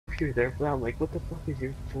you're there for that. I'm like, what the fuck is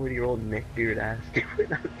your 40-year-old neckbeard ass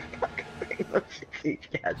doing? I'm fucking playing a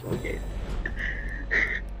 6H casual game.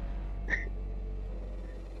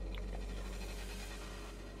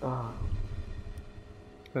 Oh.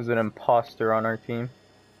 There's an imposter on our team.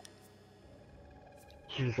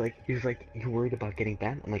 He was like, you worried about getting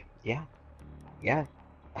banned? I'm like, yeah. I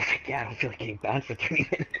was like, yeah, I don't feel like getting banned for 3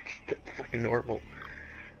 minutes. That's fucking normal.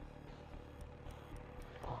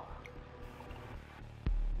 Oh.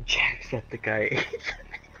 Jack set the guy.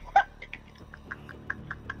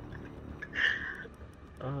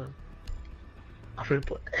 I'm gonna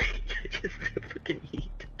put just fucking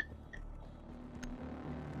heat.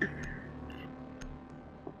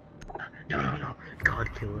 No. God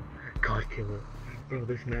killer. Bro,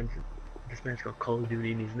 this man's got Call of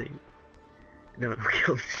Duty in his name. No,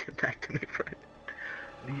 kill this shit back to me, friend.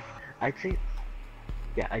 Leave. I'd say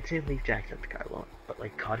leave Jackson at the guy alone. But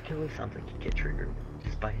like God killer sounds like he'd get triggered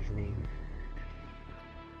just by his name.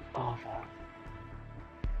 Oh fuck.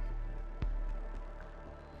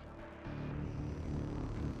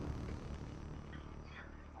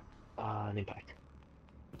 An impact.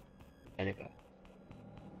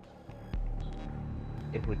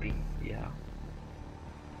 It would be, yeah.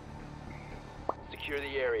 Secure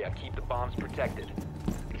the area. Keep the bombs protected.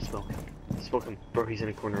 Smoke him. Bro, he's in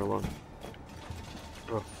a corner alone.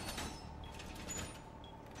 Bro.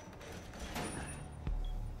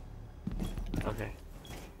 Okay.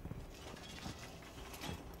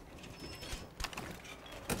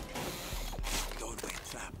 Doorway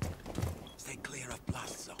trapped. Stay clear of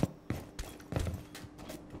blast zone.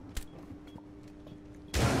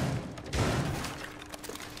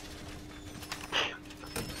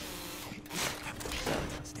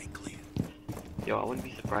 Stay clear. Yo, I wouldn't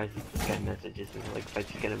be surprised if this guy messages me, like, if I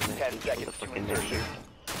just get a message 10 from seconds the to fucking insertion. nurse.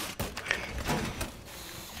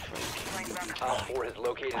 Op 4 has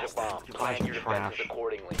located a bomb. Plan your defenses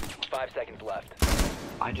accordingly. 5 seconds left.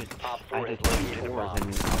 I did Op 4 2 has located a tours bomb.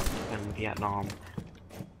 in Vietnam.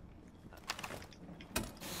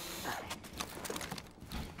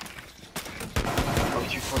 Oh,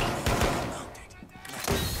 it's your first.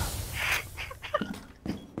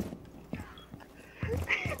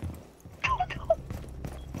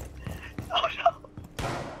 Oh no!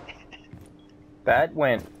 That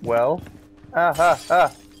went well.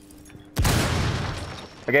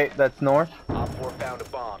 Okay, that's north. Op 4 found a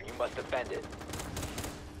bomb. You must defend it.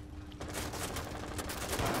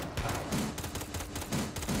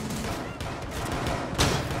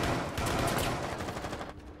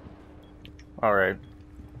 Alright.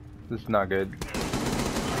 This is not good.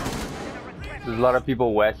 There's a lot of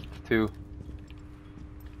people west, too.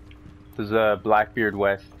 There's a Blackbeard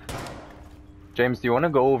west. James, do you want to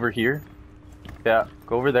go over here? Yeah,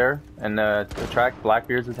 go over there and attract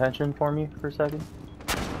Blackbeard's attention for me for a second.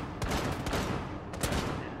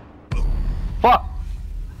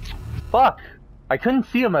 Fuck! I couldn't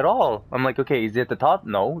see him at all. I'm like, okay, is he at the top?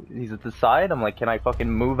 No. He's at the side. I'm like, can I fucking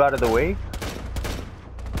move out of the way?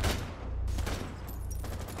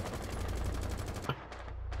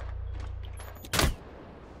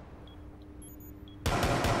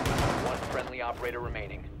 One friendly operator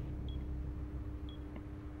remaining.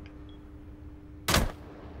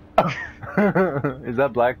 Is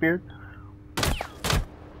that Blackbeard?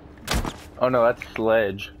 Oh no, that's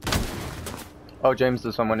Sledge. Oh, James,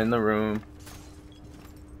 there's someone in the room.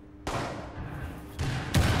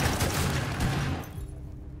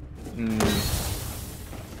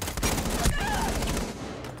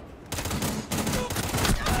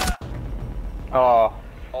 Oh,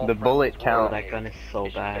 the bullet count. Oh, that gun is so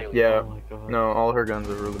bad. Yeah, oh my God. No, all her guns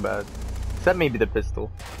are really bad. Except maybe the pistol.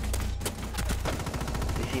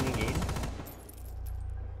 Is he in the game?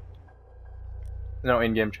 No,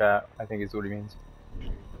 in-game chat, I think is what he means.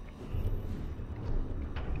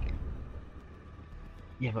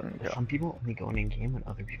 Yeah, but some people only go in game when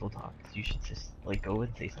other people talk. So you should just like go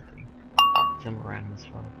and say something. Some random as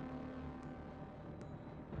well.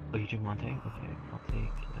 Oh, you do Monte? Okay, I'll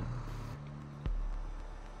take.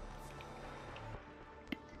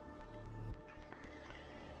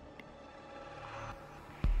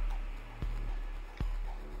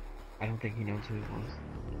 I don't think he knows who he was.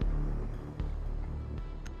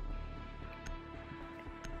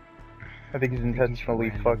 I think he's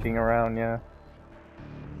intentionally fucking around, yeah.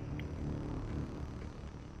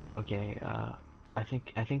 Okay, I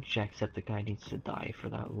think Jacksepticeye needs to die for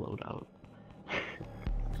that loadout.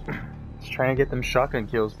 He's trying to get them shotgun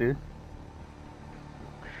kills, dude.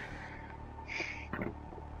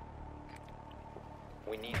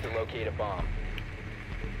 We need to locate a bomb.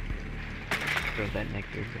 Bro, that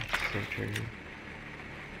nectar is so true.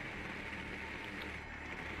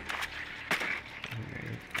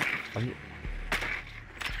 Your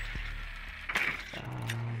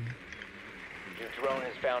drone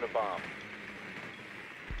has found a bomb.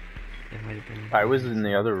 There might have been. I was in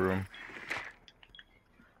the other room.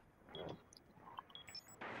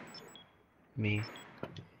 Me.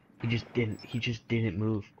 He just didn't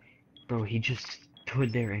move. Bro, he just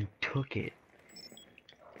stood there and took it.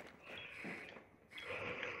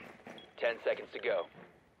 10 seconds to go.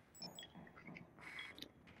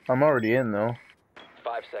 I'm already in though.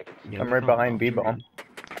 5 seconds. Yeah, I'm we right found behind bombs B-bomb. already.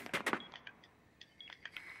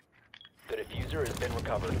 The diffuser has been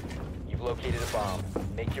recovered. You've located a bomb.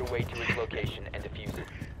 Make your way to its location and defuse it.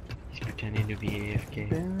 He's pretending to be AFK.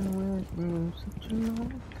 Been with you such a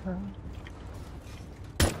long time.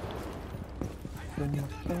 Been my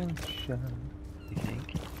sunshine. You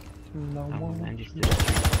think? No Oh one. man, just did it.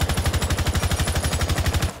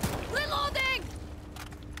 Reloading!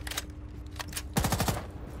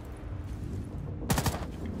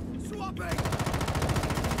 Swapping!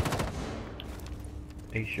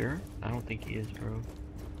 Are you sure? I don't think he is, bro.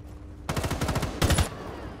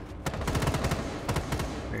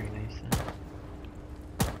 Very nice then.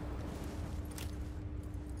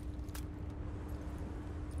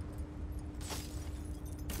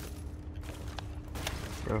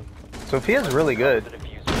 Bro, Sophia's really good. The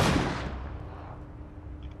diffuser.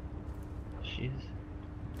 she is.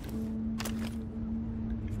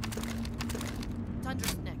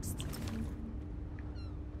 Tundra's next.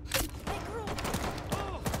 Make room!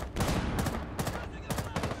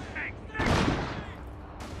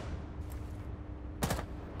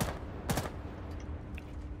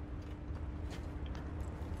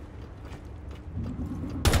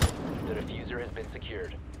 The diffuser has been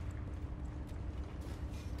secured.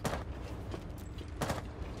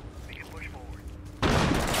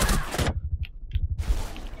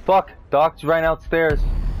 Fuck! Doc's right outstairs.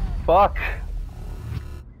 Fuck!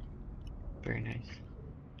 Very nice.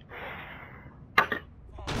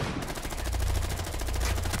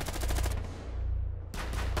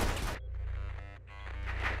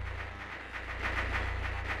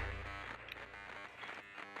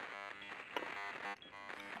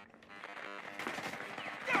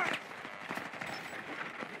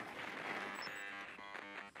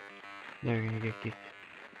 They're gonna get kicked.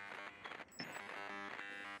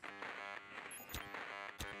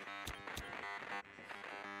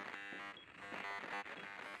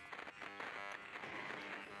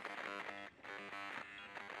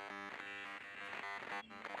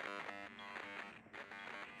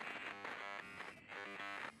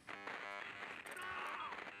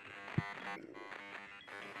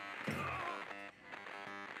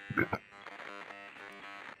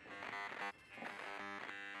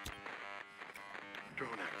 Drone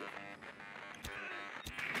active.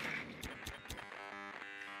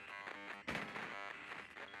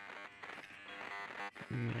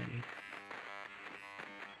 Ready.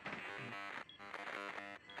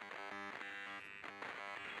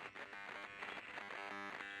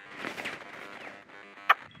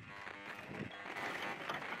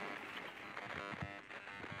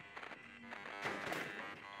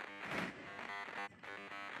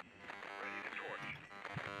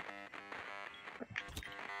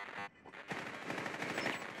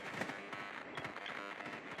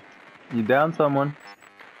 You down someone?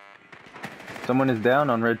 Someone is down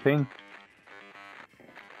on red ping.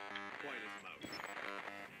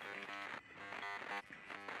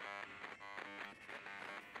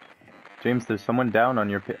 James, there's someone down on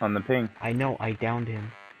your on the ping. I know, I downed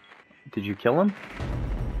him. Did you kill him?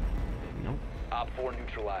 Nope. Op 4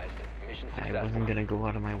 neutralized. Mission I successful. wasn't gonna go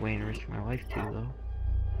out of my way and risk my life to, though.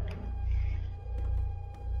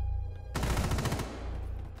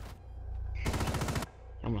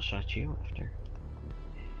 I almost shot you after.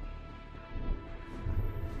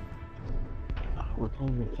 We're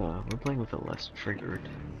playing with a less triggered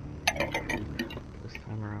this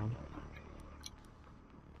time around.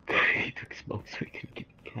 He took smoke so he could get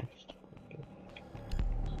catched.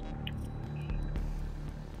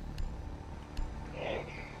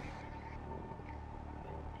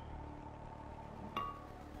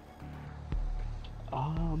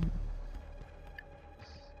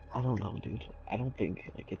 I don't know, dude. I don't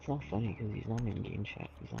think, like, it's not funny because he's not in game chat.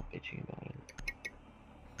 He's not bitching about it.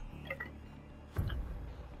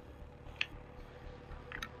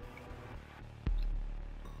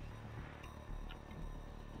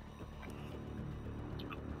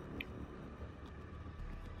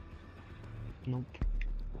 Nope.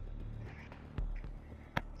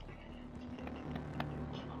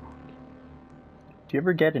 Do you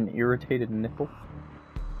ever get an irritated nipple?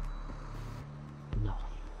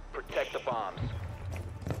 Protect the bombs.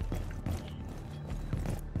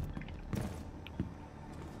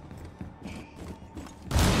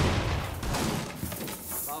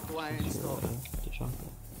 do I install? The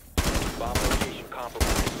chocolate. Bomb location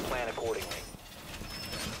compromised. Plan accordingly.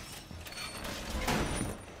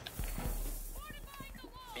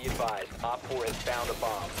 Be advised, Op 4 has found a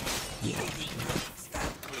bomb.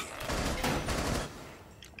 Stand clear.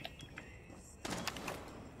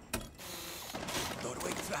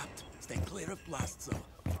 Doorway trapped. Stay clear of blast zone.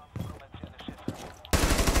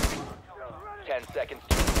 10 seconds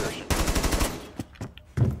to insertion.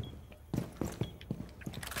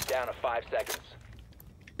 Down to 5 seconds.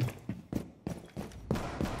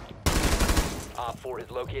 Op 4 has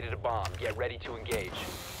located a bomb. Get ready to engage.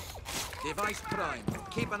 Device prime.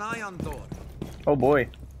 Keep an eye on door. Oh boy.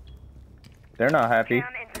 They're not happy.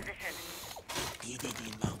 Cam in position.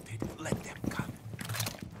 PDD mounted. Let them come.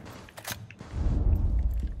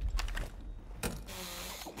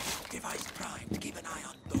 Device primed. Keep an eye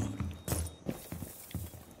on door.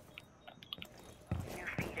 New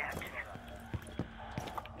feed active.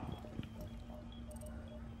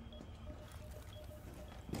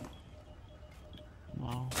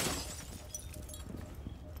 Wow.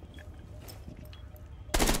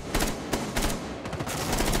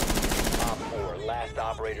 Op 4, last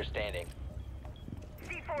operator standing.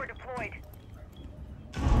 C4 deployed.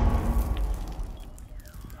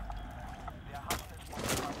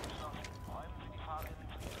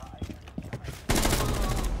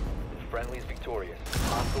 Friendly's victorious.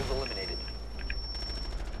 Hostiles eliminated.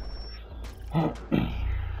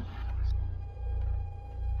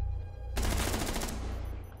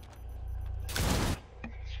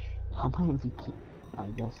 How many MVP? I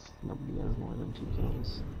guess nobody has more than 2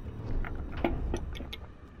 kills.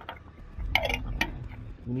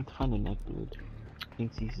 We need to find a neck dude.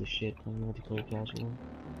 Thinks he's the shit playing multiplayer casual.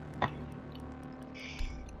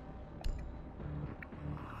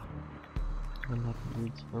 The neck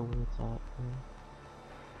dudes are where it's at. Man.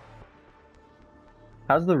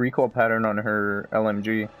 How's the recoil pattern on her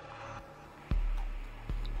LMG?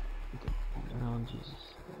 Oh,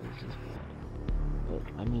 Jesus. This is bad. But,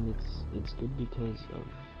 I mean, it's good because of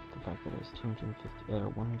the fact that it's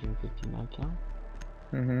 150 mag count.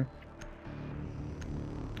 Mm-hmm.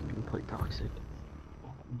 You can play Toxic.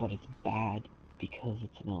 But it's bad because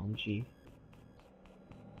it's an LMG.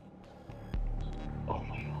 Oh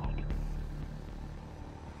my god.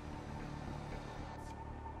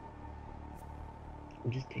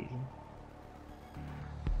 I'm just tasing.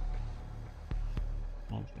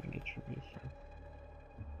 Man's gonna get triggered, so.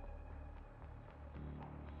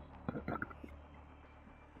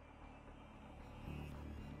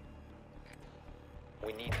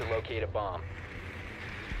 We need to locate a bomb.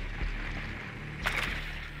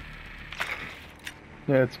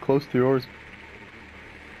 Yeah, it's close to yours.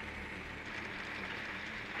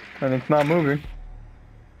 And it's not moving.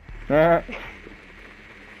 Ah.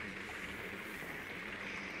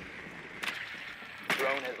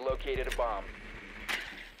 Drone has located a bomb.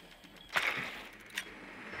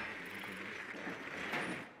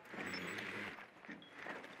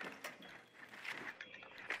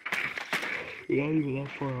 You're not even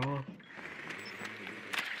that far off.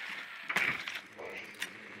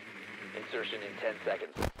 Insertion in 10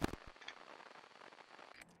 seconds.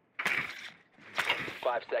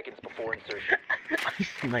 5 seconds before insertion. I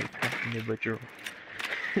sniped that individual.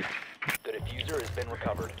 The diffuser has been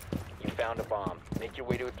recovered. You found a bomb. Make your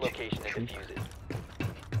way to its location and defuse it.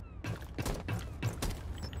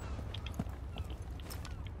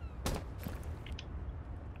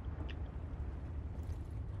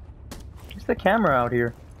 Where's the camera out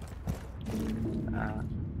here?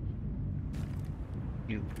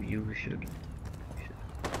 You should.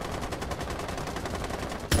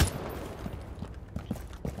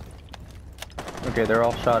 Okay, they're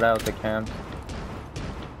all shot out, the cams.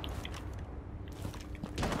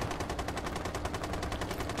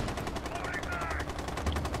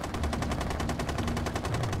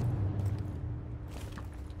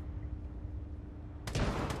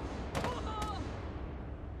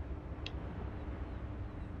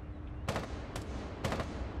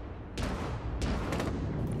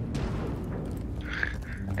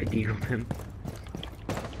 I deagled him.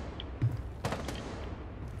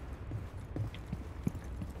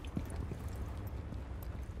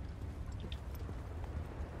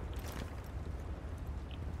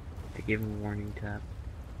 I gave him a warning tap.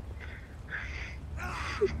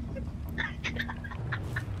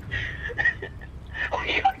 Oh,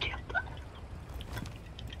 you got killed.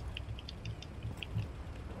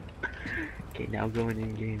 Okay, now going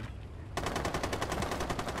in game.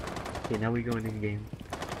 Okay, now we going in game.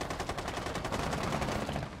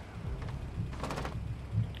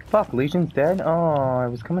 Fuck, Legion's dead? Oh, I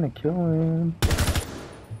was coming to kill him.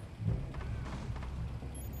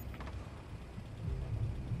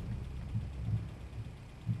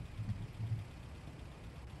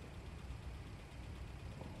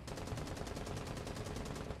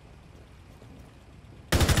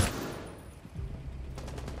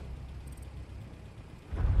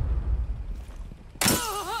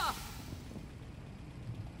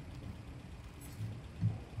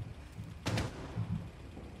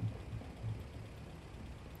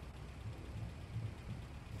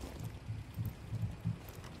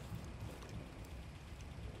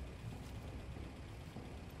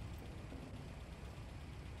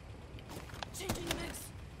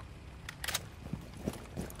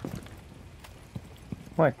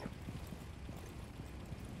 What?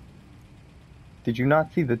 Did you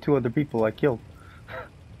not see the 2 other people I killed?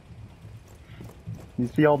 You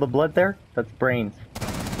see all the blood there? That's brains.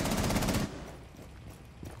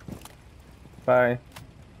 Bye.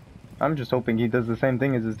 I'm just hoping he does the same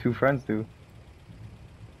thing as his 2 friends do.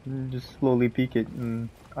 Just slowly peek it and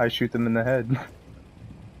I shoot them in the head.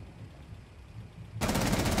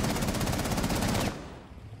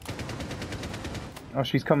 Oh,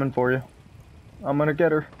 she's coming for you. I'm gonna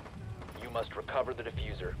get her. You must recover the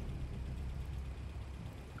diffuser.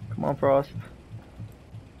 Come on, Frost.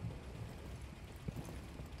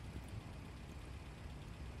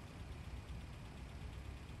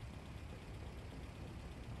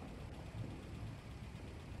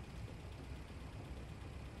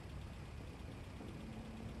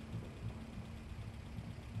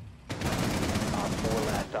 Op 4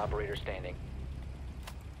 last operator standing.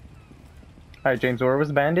 Alright, James, where was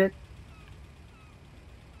the bandit?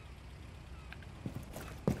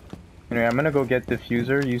 Anyway, I'm gonna go get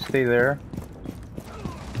diffuser. You stay there.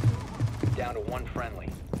 Down to 1 friendly.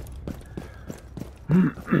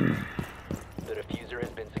 The diffuser has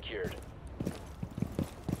been secured.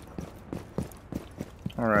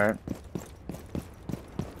 Alright.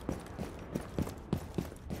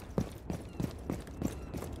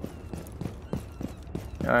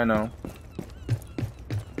 I know.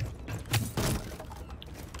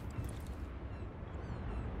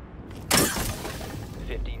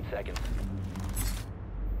 Seconds.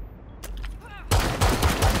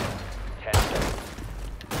 10 seconds.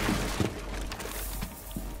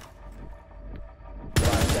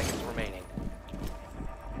 5 seconds remaining.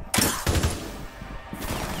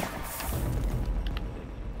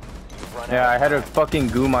 Yeah, I had a fucking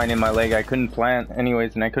goo mine in my leg. I couldn't plant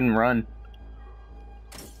anyways, and I couldn't run.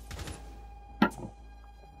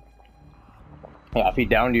 Yeah, if he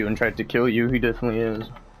downed you and tried to kill you, he definitely is.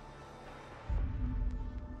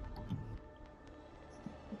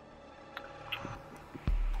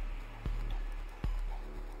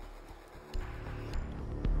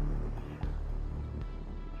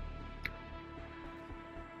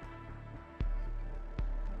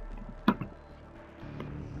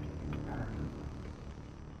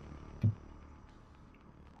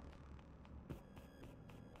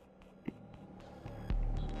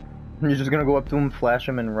 You're just gonna go up to him, flash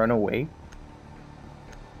him, and run away?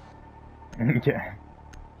 Okay.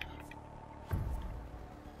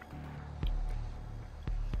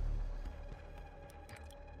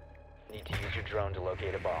 Need to use your drone to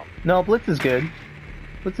locate a bomb. No, Blitz is good.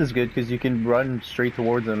 Blitz is good because you can run straight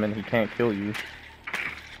towards him and he can't kill you.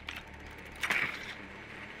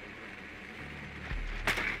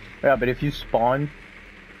 Yeah, but if you spawn,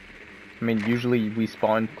 I mean, usually we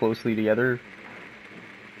spawn closely together.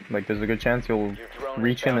 Like, there's a good chance you'll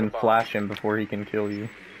reach him and flash him before he can kill you.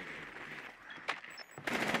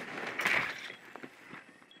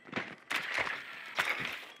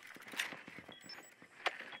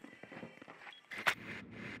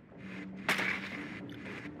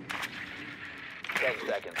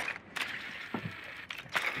 Seconds.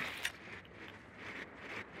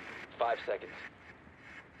 5 seconds.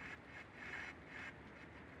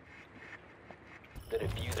 The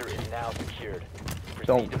diffuser is now secured. Proceed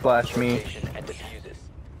Don't to flash bomb me. location and defuse it.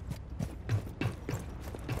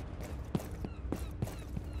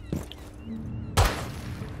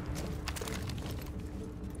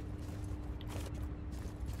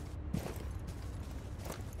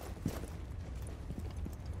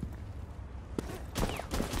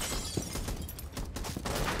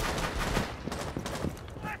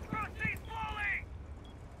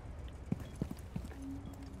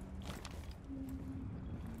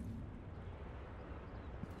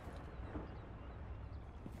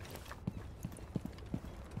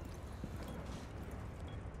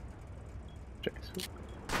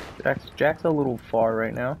 Jack's a little far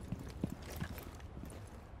right now.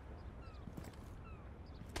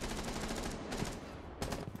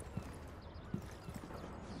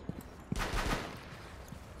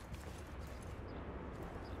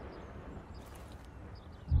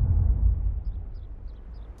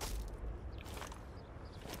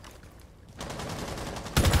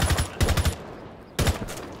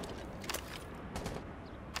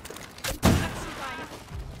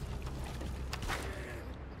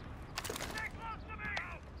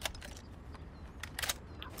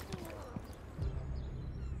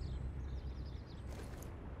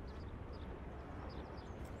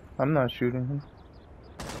 I'm not shooting him.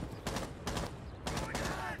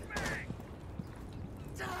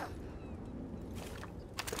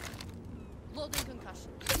 Loading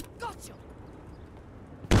concussion. Gotcha.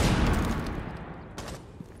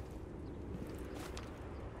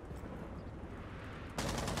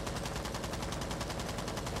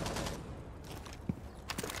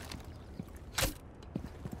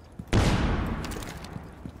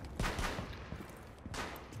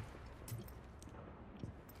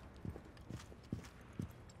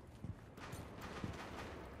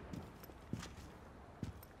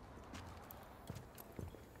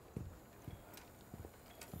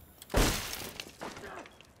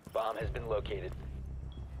 Bomb has been located.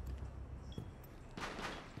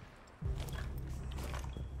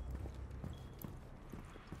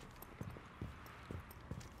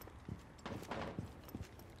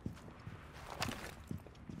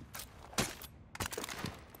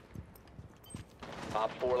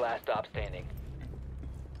 Op 4 last stop standing.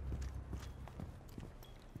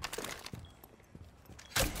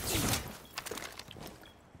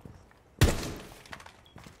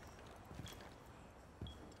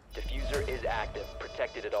 Diffuser is active,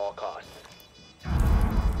 protected at all costs.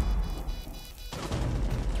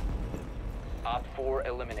 Op 4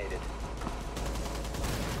 eliminated.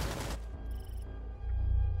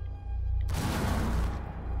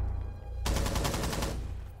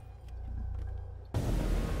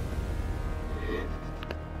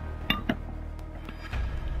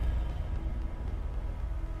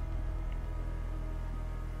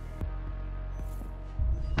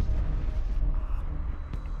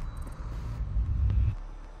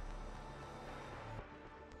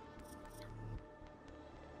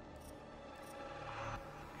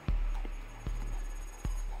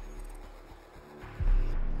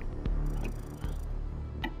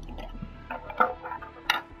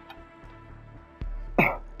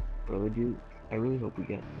 Bro, dude, I really hope we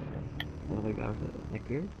get another guy next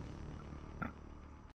year.